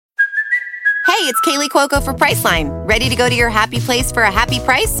it's Kaylee Cuoco for Priceline. Ready to go to your happy place for a happy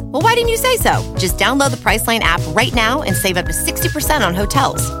price? Well, why didn't you say so? Just download the Priceline app right now and save up to 60% on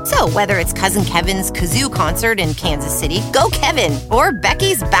hotels. So whether it's Cousin Kevin's Kazoo Concert in Kansas City, go Kevin, or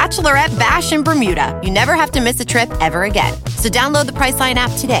Becky's Bachelorette Bash in Bermuda, you never have to miss a trip ever again. So download the Priceline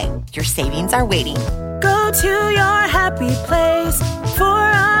app today. Your savings are waiting. Go to your happy place for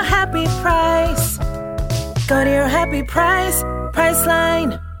a happy price. Go to your happy price,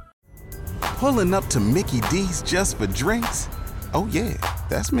 Priceline. Pulling up to Mickey D's just for drinks? Oh yeah,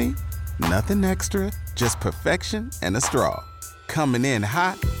 that's me. Nothing extra, just perfection and a straw. Coming in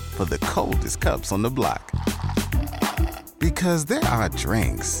hot for the coldest cups on the block. Because there are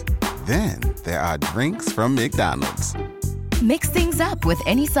drinks. Then there are drinks from McDonald's. Mix things up with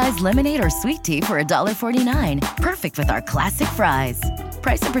any size lemonade or sweet tea for $1.49. Perfect with our classic fries.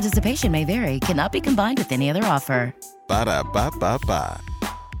 Price and participation may vary. Cannot be combined with any other offer. Ba-da-ba-ba-ba.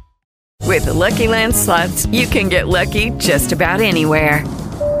 With the Lucky Land Slots, you can get lucky just about anywhere.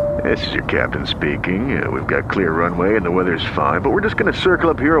 This is your captain speaking. We've got clear runway and the weather's fine, but we're just going to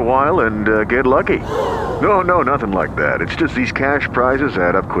circle up here a while and get lucky. No, nothing like that. It's just these cash prizes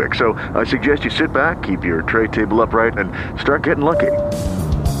add up quick. So I suggest you sit back, keep your tray table upright, and start getting lucky.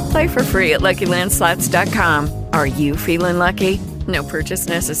 Play for free at LuckyLandSlots.com. Are you feeling lucky? No purchase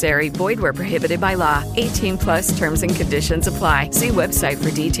necessary. Void where prohibited by law. 18 plus terms and conditions apply. See website for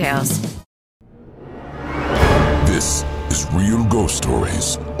details. This is Real Ghost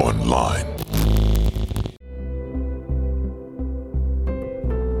Stories Online.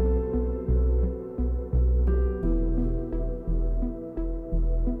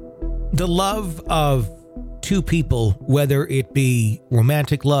 The love of two people, whether it be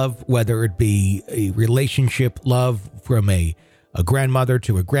romantic love, whether it be a relationship love from a grandmother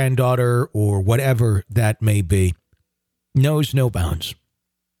to a granddaughter or whatever that may be, knows no bounds.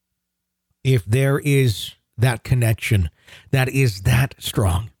 If there is that connection that is that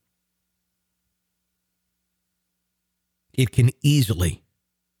strong, it can easily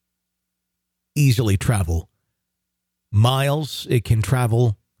travel miles. It can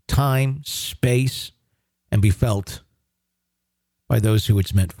travel time, space, and be felt by those who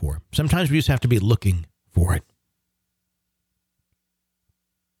it's meant for. Sometimes we just have to be looking for it.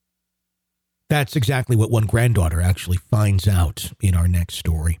 That's exactly what one granddaughter actually finds out in our next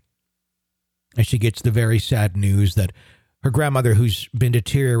story. As she gets the very sad news that her grandmother, who's been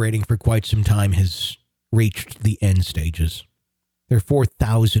deteriorating for quite some time, has reached the end stages. They're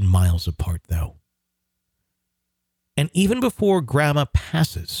 4,000 miles apart, though. And even before Grandma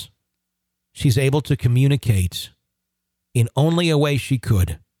passes, she's able to communicate in only a way she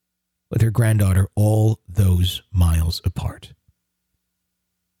could with her granddaughter all those miles apart.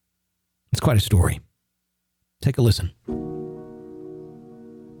 It's quite a story. Take a listen.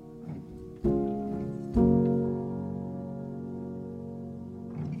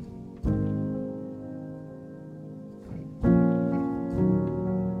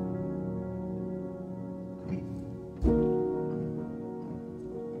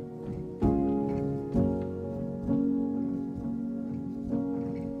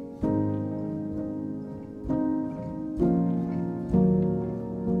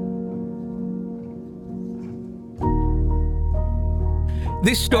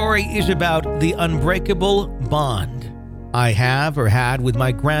 This story is about the unbreakable bond I have or had with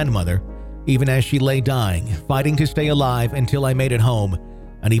my grandmother, even as she lay dying, fighting to stay alive until I made it home,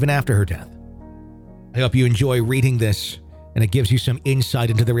 and even after her death. I hope you enjoy reading this, and it gives you some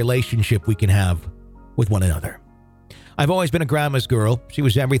insight into the relationship we can have with one another. I've always been a grandma's girl. She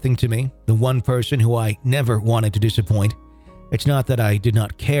was everything to me, the one person who I never wanted to disappoint. It's not that I did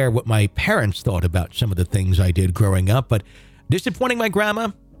not care what my parents thought about some of the things I did growing up, but disappointing my grandma,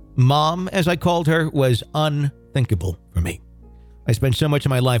 Mom, as I called her, was unthinkable for me. I spent so much of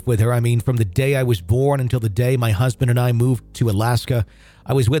my life with her. I mean, from the day I was born until the day my husband and I moved to Alaska,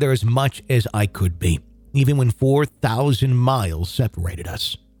 I was with her as much as I could be, even when 4,000 miles separated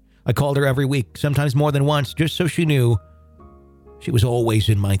us. I called her every week, sometimes more than once, just so she knew she was always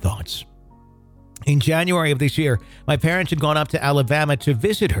in my thoughts. In January of this year, my parents had gone up to Alabama to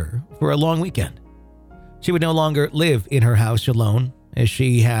visit her for a long weekend. She would no longer live in her house alone, as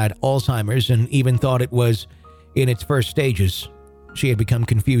she had Alzheimer's and even thought it was in its first stages. She had become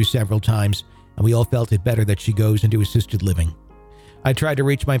confused several times, and we all felt it better that she goes into assisted living. I tried to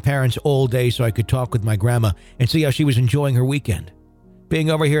reach my parents all day so I could talk with my grandma and see how she was enjoying her weekend. Being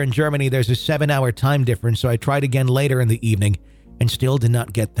over here in Germany, there's a 7-hour time difference, so I tried again later in the evening and still did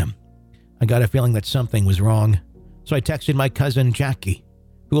not get them. I got a feeling that something was wrong, so I texted my cousin Jackie,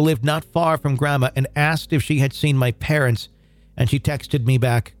 who lived not far from Grandma, and asked if she had seen my parents, and she texted me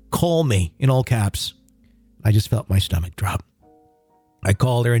back, call me, in all caps. I just felt my stomach drop. I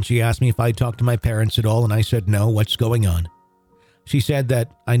called her and she asked me if I'd talked to my parents at all, and I said no. What's going on? She said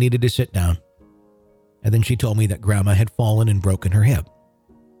that I needed to sit down. And then she told me that Grandma had fallen and broken her hip.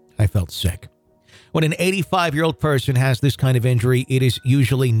 I felt sick. When an 85-year-old person has this kind of injury, it is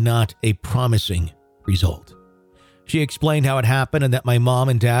usually not a promising result. She explained how it happened and that my mom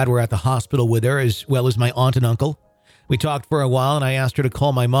and dad were at the hospital with her, as well as my aunt and uncle. We talked for a while, and I asked her to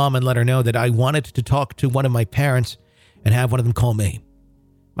call my mom and let her know that I wanted to talk to one of my parents and have one of them call me.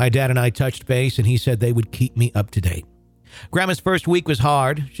 My dad and I touched base, and he said they would keep me up to date. Grandma's first week was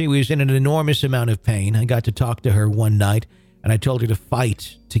hard. She was in an enormous amount of pain. I got to talk to her one night, and I told her to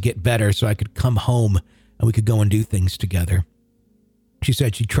fight to get better so I could come home and we could go and do things together. She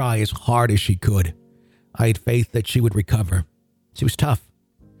said she'd try as hard as she could. I had faith that she would recover. She was tough.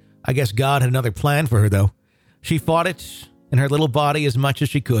 I guess God had another plan for her, though. She fought it in her little body as much as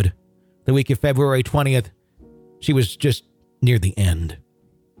she could. The week of February 20th, she was just near the end.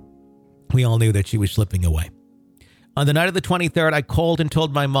 We all knew that she was slipping away. On the night of the 23rd, I called and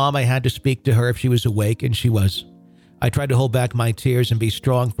told my mom I had to speak to her if she was awake, and she was. I tried to hold back my tears and be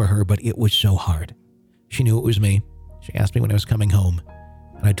strong for her, but it was so hard. She knew it was me. She asked me when I was coming home,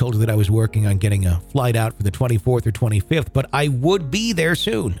 and I told her that I was working on getting a flight out for the 24th or 25th, but I would be there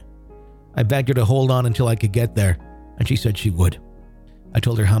soon. I begged her to hold on until I could get there, and she said she would. I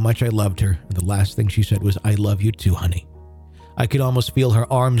told her how much I loved her, and the last thing she said was, "I love you too, honey." I could almost feel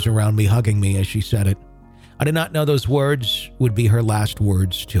her arms around me, hugging me as she said it. I did not know those words would be her last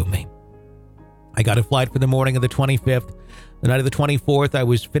words to me. I got a flight for the morning of the 25th. The night of the 24th, I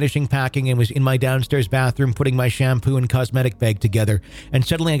was finishing packing and was in my downstairs bathroom putting my shampoo and cosmetic bag together, and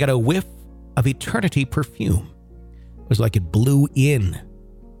suddenly I got a whiff of Eternity perfume. It was like it blew in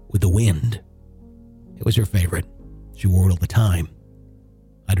with the wind. It was her favorite. She wore it all the time.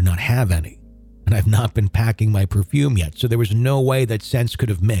 I do not have any, and I've not been packing my perfume yet, so there was no way that scents could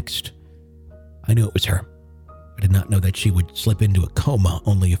have mixed. I knew it was her. I did not know that she would slip into a coma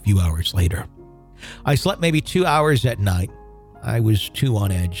only a few hours later. I slept maybe 2 hours at night. I was too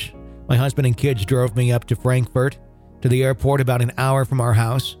on edge. My husband and kids drove me up to Frankfurt, to the airport about an hour from our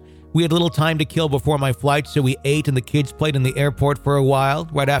house. We had little time to kill before my flight, so we ate and the kids played in the airport for a while.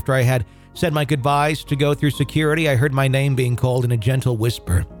 Right after I had said my goodbyes to go through security, I heard my name being called in a gentle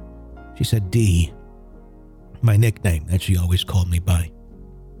whisper. She said D, my nickname that she always called me by.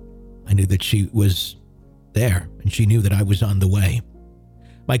 I knew that she was there, and she knew that I was on the way.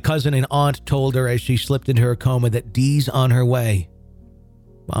 My cousin and aunt told her as she slipped into her coma that Dee's on her way.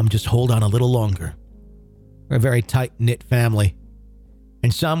 Mom, just hold on a little longer. We're a very tight-knit family,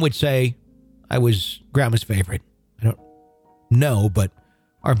 and some would say I was Grandma's favorite. I don't know, but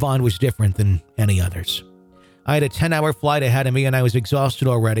our bond was different than any others. I had a 10-hour flight ahead of me, and I was exhausted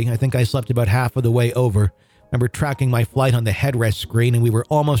already. I think I slept about half of the way over. I remember tracking my flight on the headrest screen, and we were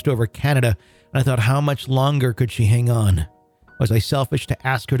almost over Canada, and I thought, how much longer could she hang on? Was I selfish to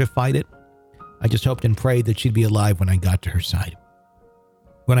ask her to fight it? I just hoped and prayed that she'd be alive when I got to her side.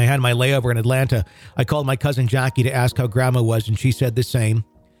 When I had my layover in Atlanta, I called my cousin Jackie to ask how Grandma was, and she said the same,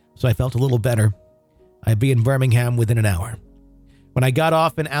 so I felt a little better. I'd be in Birmingham within an hour. When I got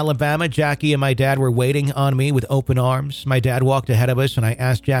off in Alabama, Jackie and my dad were waiting on me with open arms. My dad walked ahead of us, and I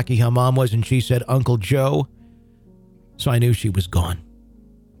asked Jackie how Mom was, and she said, Uncle Joe. So I knew she was gone.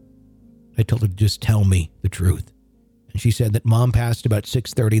 I told her to just tell me the truth, and she said that Mom passed about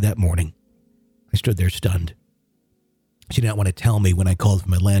 6:30 that morning. I stood there stunned. She did not want to tell me when I called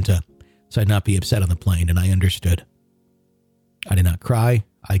from Atlanta, so I'd not be upset on the plane, and I understood. I did not cry.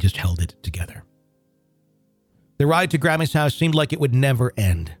 I just held it together. The ride to Grandma's house seemed like it would never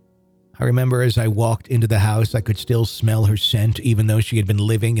end. I remember as I walked into the house, I could still smell her scent, even though she had been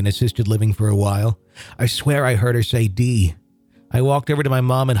living in assisted living for a while. I swear I heard her say, D. I walked over to my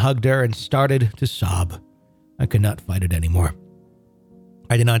mom and hugged her and started to sob. I could not fight it anymore.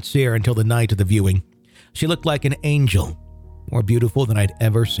 I did not see her until the night of the viewing. She looked like an angel, more beautiful than I'd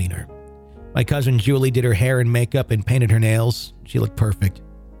ever seen her. My cousin Julie did her hair and makeup and painted her nails. She looked perfect.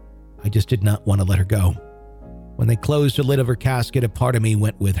 I just did not want to let her go. When they closed the lid of her casket, a part of me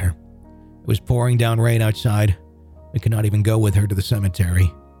went with her. It was pouring down rain outside. We could not even go with her to the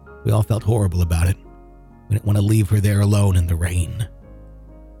cemetery. We all felt horrible about it. We didn't want to leave her there alone in the rain.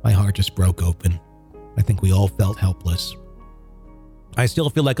 My heart just broke open. I think we all felt helpless. I still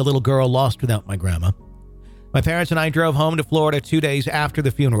feel like a little girl lost without my grandma. My parents and I drove home to Florida 2 days after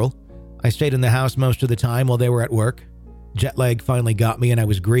the funeral. I stayed in the house most of the time while they were at work. Jet lag finally got me, and I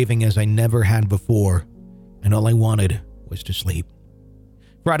was grieving as I never had before. And all I wanted was to sleep.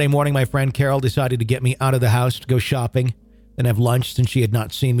 Friday morning, my friend Carol decided to get me out of the house to go shopping. then have lunch since she had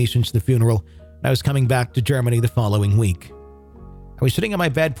not seen me since the funeral, and I was coming back to Germany the following week. I was sitting on my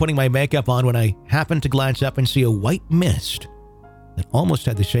bed putting my makeup on when I happened to glance up and see a white mist that almost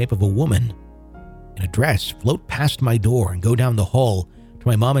had the shape of a woman in a dress float past my door and go down the hall to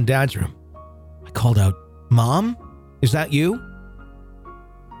my mom and dad's room. I called out, "Mom, is that you?"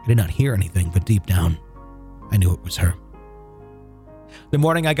 I did not hear anything, but deep down, I knew it was her. The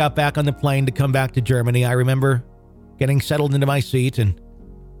morning I got back on the plane to come back to Germany, I remember getting settled into my seat and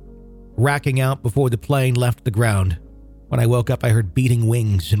racking out before the plane left the ground. When I woke up, I heard beating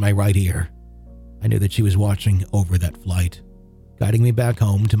wings in my right ear. I knew that she was watching over that flight, guiding me back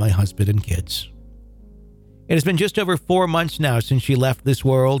home to my husband and kids. It has been just over 4 months now since she left this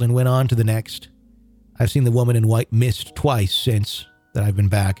world and went on to the next. I've seen the woman in white mist twice since that I've been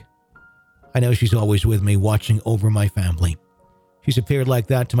back. I know she's always with me, watching over my family. She's appeared like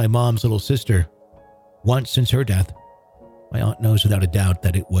that to my mom's little sister once since her death. My aunt knows without a doubt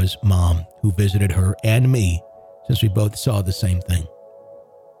that it was Mom who visited her and me, since we both saw the same thing.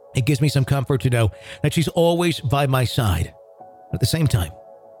 It gives me some comfort to know that she's always by my side. But at the same time,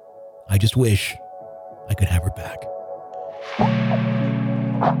 I just wish I could have her back.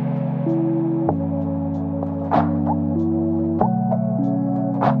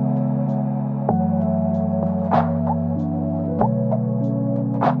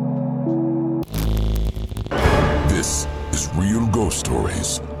 This is Real Ghost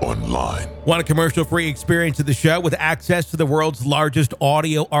Stories Online. Want a commercial-free experience of the show with access to the world's largest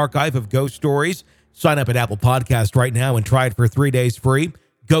audio archive of ghost stories? Sign up at Apple Podcast right now and try it for 3 days free.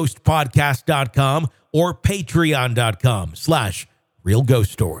 Ghostpodcast.com or patreon.com/Real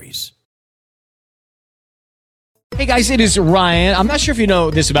Ghost Stories. Hey guys, it is Ryan. I'm not sure if you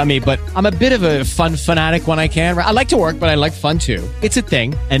know this about me, but I'm a bit of a fun fanatic when I can. I like to work, but I like fun too. It's a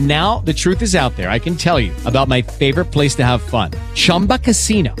thing. And now the truth is out there. I can tell you about my favorite place to have fun. Chumba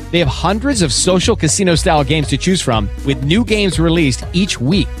Casino. They have hundreds of social casino style games to choose from with new games released each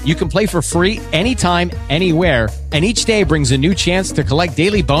week. You can play for free anytime, anywhere. And each day brings a new chance to collect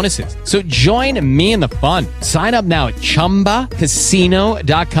daily bonuses. So join me in the fun. Sign up now at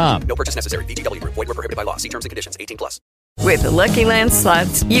ChumbaCasino.com. No purchase necessary. VGW Group. Void where prohibited by law. See terms and conditions. 18+. With the Lucky Land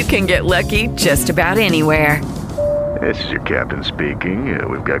Slots, you can get lucky just about anywhere. This is your captain speaking.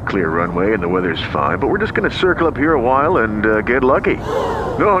 We've got clear runway and the weather's fine, but we're just going to circle up here a while and get lucky.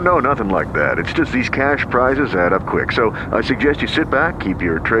 No, nothing like that. It's just these cash prizes add up quick. So I suggest you sit back, keep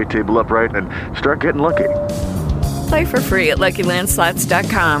your tray table upright, and start getting lucky. Play for free at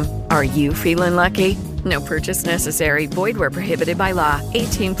LuckyLandSlots.com. Are you feeling lucky? No purchase necessary. Void where prohibited by law.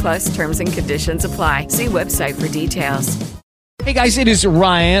 18+ terms and conditions apply. See website for details. Hey guys, it is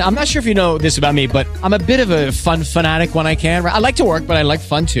Ryan. I'm not sure if you know this about me, but I'm a bit of a fun fanatic when I can. I like to work, but I like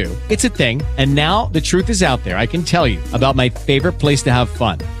fun too. It's a thing. And now the truth is out there. I can tell you about my favorite place to have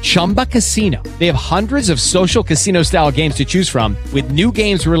fun. Chumba Casino. They have hundreds of social casino style games to choose from with new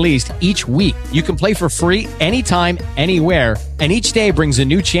games released each week. You can play for free anytime, anywhere. And each day brings a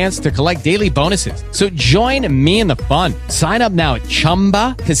new chance to collect daily bonuses. So join me in the fun. Sign up now at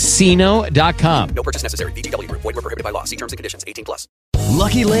ChumbaCasino.com. No purchase necessary. VGW Group. Void where prohibited by law. See terms and conditions. 18+.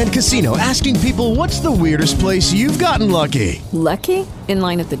 Lucky Land Casino, asking people, what's the weirdest place you've gotten lucky? Lucky? In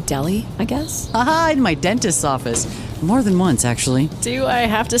line at the deli, I guess? Aha, in my dentist's office. More than once, actually. Do I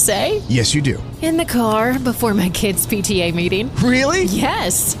have to say? Yes, you do. In the car before my kids' PTA meeting. Really?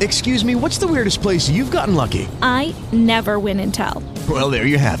 Yes. Excuse me, what's the weirdest place you've gotten lucky? I never win and tell. Well, there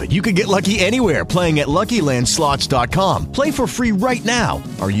you have it. You can get lucky anywhere, playing at LuckyLandSlots.com. Play for free right now.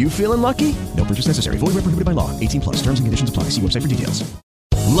 Are you feeling lucky? No purchase necessary. Void where prohibited by law. 18+. Terms and conditions apply. See website for details.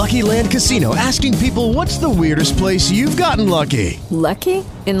 Lucky Land Casino, asking people, what's the weirdest place you've gotten lucky? Lucky?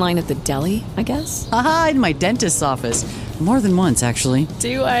 In line at the deli, I guess? Aha, in my dentist's office. More than once, actually.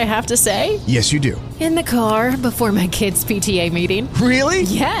 Do I have to say? Yes, you do. In the car before my kids' PTA meeting. Really?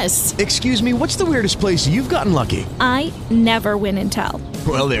 Yes. Excuse me, what's the weirdest place you've gotten lucky? I never win and tell.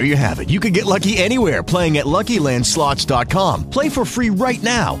 Well, there you have it. You can get lucky anywhere, playing at LuckyLandSlots.com. Play for free right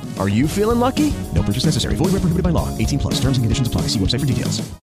now. Are you feeling lucky? No purchase necessary. Void where prohibited by law. 18+. Terms and conditions apply. See website for details.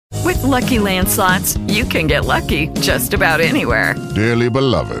 With Lucky Land Slots, you can get lucky just about anywhere. Dearly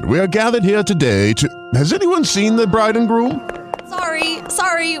beloved, we are gathered here today to... Has anyone seen the bride and groom?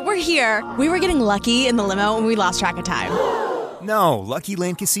 Sorry, we're here. We were getting lucky in the limo and we lost track of time. No, Lucky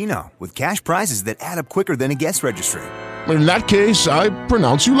Land Casino, with cash prizes that add up quicker than a guest registry. In that case, I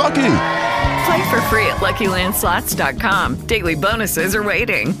pronounce you lucky. Play for free at LuckyLandSlots.com. Daily bonuses are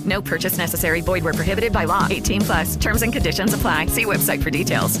waiting. No purchase necessary. Void where prohibited by law. 18+. Terms and conditions apply. See website for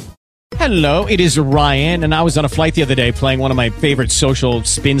details. Hello, it is Ryan, and I was on a flight the other day playing one of my favorite social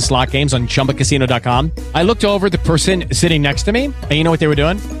spin slot games on ChumbaCasino.com. I looked over at the person sitting next to me, and you know what they were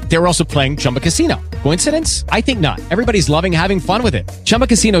doing? They were also playing Chumba Casino. Coincidence? I think not. Everybody's loving having fun with it. Chumba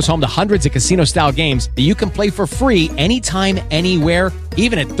Casino is home to hundreds of casino-style games that you can play for free anytime, anywhere,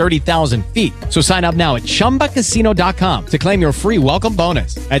 even at 30,000 feet. So sign up now at ChumbaCasino.com to claim your free welcome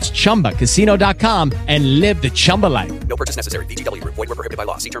bonus. That's ChumbaCasino.com and live the Chumba life. No purchase necessary. VGW Group. Void where prohibited by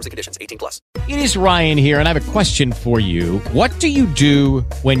law. See terms and conditions. 18+. It is Ryan here, and I have a question for you. What do you do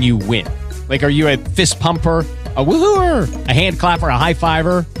when you win? Like, are you a fist pumper, a woohooer, a hand clapper, a high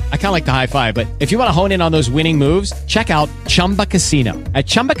fiver? I kind of like the high five, but if you want to hone in on those winning moves, check out Chumba Casino. At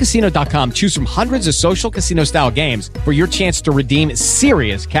ChumbaCasino.com, choose from hundreds of social casino-style games for your chance to redeem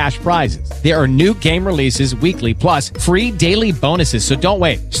serious cash prizes. There are new game releases weekly, plus free daily bonuses. So don't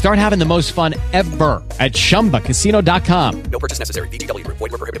wait. Start having the most fun ever at ChumbaCasino.com. No purchase necessary. VGW Group.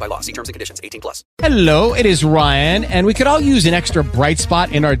 Void where prohibited by law. See terms and conditions. 18+. Hello, it is Ryan, and we could all use an extra bright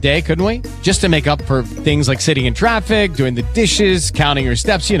spot in our day, couldn't we? Just to make up for things like sitting in traffic, doing the dishes, counting your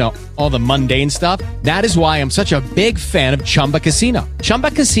steps, you know, all the mundane stuff. That is why I'm such a big fan of Chumba Casino. Chumba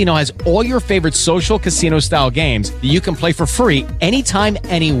Casino has all your favorite social casino-style games that you can play for free anytime,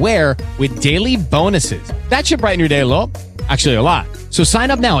 anywhere with daily bonuses. That should brighten your day a little. Actually, a lot. So sign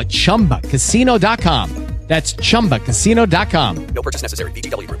up now at ChumbaCasino.com. That's ChumbaCasino.com. No purchase necessary.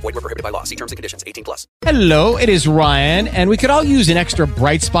 VGW Group. Void where prohibited by law. See terms and conditions. 18+. Hello, it is Ryan, and we could all use an extra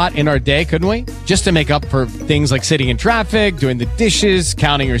bright spot in our day, couldn't we? Just to make up for things like sitting in traffic, doing the dishes,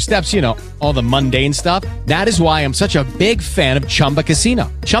 counting your steps, you know, all the mundane stuff. That is why I'm such a big fan of Chumba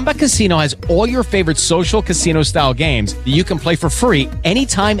Casino. Chumba Casino has all your favorite social casino-style games that you can play for free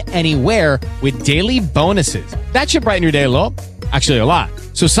anytime, anywhere with daily bonuses. That should brighten your day a little. Actually, a lot.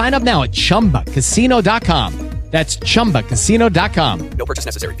 So sign up now at ChumbaCasino.com. That's ChumbaCasino.com. No purchase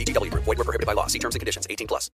necessary. VGW Group. Void where prohibited by law. See terms and conditions. 18+.